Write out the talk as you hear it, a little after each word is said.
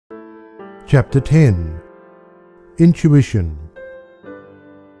Chapter 10. Intuition.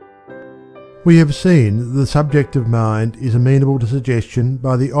 We have seen that the subjective mind is amenable to suggestion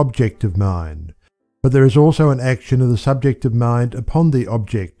by the objective mind, but there is also an action of the subjective mind upon the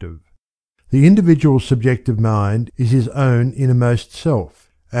objective. The individual's subjective mind is his own innermost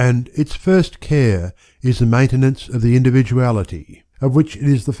self, and its first care is the maintenance of the individuality, of which it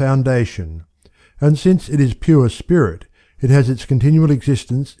is the foundation, and since it is pure spirit, it has its continual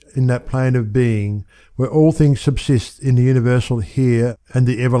existence in that plane of being where all things subsist in the universal here and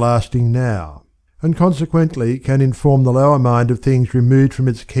the everlasting now, and consequently can inform the lower mind of things removed from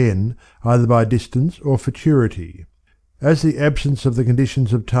its ken either by distance or futurity. As the absence of the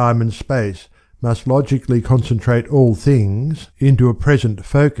conditions of time and space must logically concentrate all things into a present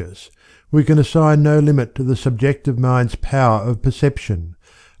focus, we can assign no limit to the subjective mind's power of perception,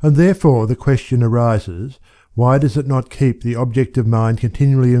 and therefore the question arises, why does it not keep the objective mind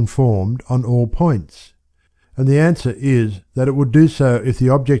continually informed on all points? And the answer is that it would do so if the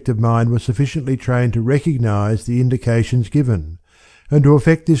objective mind was sufficiently trained to recognize the indications given, and to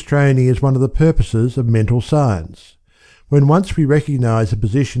effect this training is one of the purposes of mental science. When once we recognize the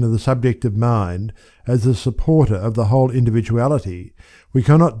position of the subjective mind as the supporter of the whole individuality, we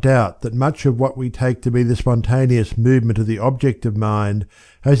cannot doubt that much of what we take to be the spontaneous movement of the objective mind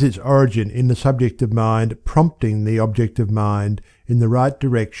has its origin in the subjective mind prompting the objective mind in the right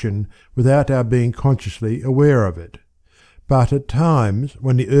direction without our being consciously aware of it. But at times,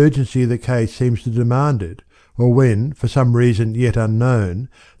 when the urgency of the case seems to demand it, or when, for some reason yet unknown,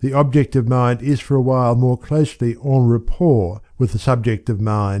 the objective mind is for a while more closely en rapport with the subjective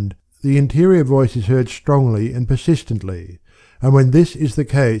mind, the interior voice is heard strongly and persistently, and when this is the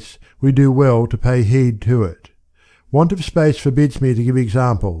case we do well to pay heed to it. Want of space forbids me to give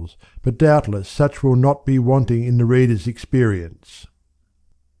examples, but doubtless such will not be wanting in the reader's experience.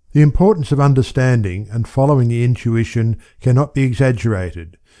 The importance of understanding and following the intuition cannot be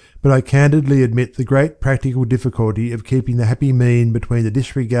exaggerated, but I candidly admit the great practical difficulty of keeping the happy mean between the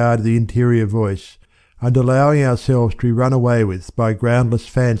disregard of the interior voice and allowing ourselves to be run away with by groundless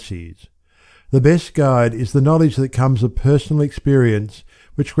fancies. The best guide is the knowledge that comes of personal experience,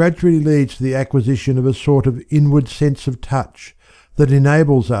 which gradually leads to the acquisition of a sort of inward sense of touch that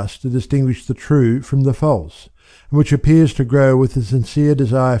enables us to distinguish the true from the false, and which appears to grow with the sincere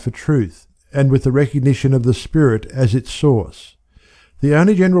desire for truth and with the recognition of the spirit as its source. The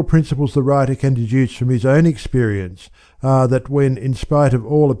only general principles the writer can deduce from his own experience are that when, in spite of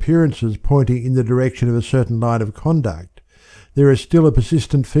all appearances pointing in the direction of a certain line of conduct, there is still a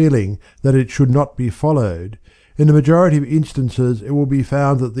persistent feeling that it should not be followed, in the majority of instances it will be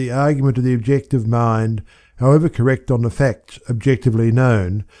found that the argument of the objective mind, however correct on the facts objectively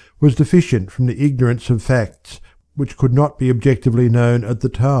known, was deficient from the ignorance of facts which could not be objectively known at the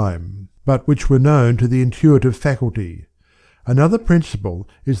time, but which were known to the intuitive faculty. Another principle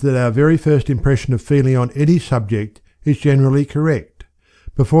is that our very first impression of feeling on any subject is generally correct.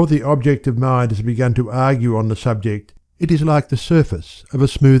 Before the objective mind has begun to argue on the subject, it is like the surface of a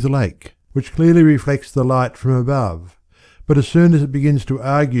smooth lake, which clearly reflects the light from above. But as soon as it begins to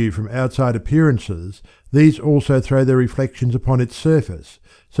argue from outside appearances, these also throw their reflections upon its surface,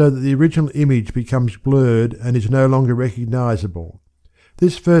 so that the original image becomes blurred and is no longer recognizable.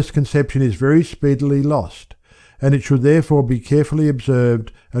 This first conception is very speedily lost, and it should therefore be carefully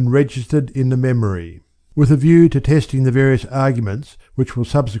observed and registered in the memory, with a view to testing the various arguments which will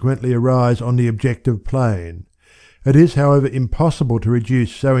subsequently arise on the objective plane. It is, however, impossible to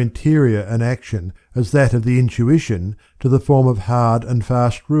reduce so interior an action as that of the intuition to the form of hard and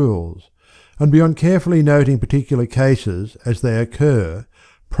fast rules, and beyond carefully noting particular cases as they occur,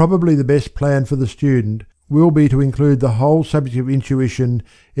 probably the best plan for the student will be to include the whole subject of intuition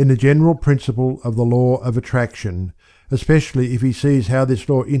in the general principle of the law of attraction, especially if he sees how this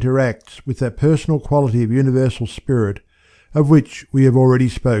law interacts with that personal quality of universal spirit of which we have already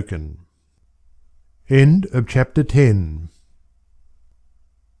spoken. End of chapter 10.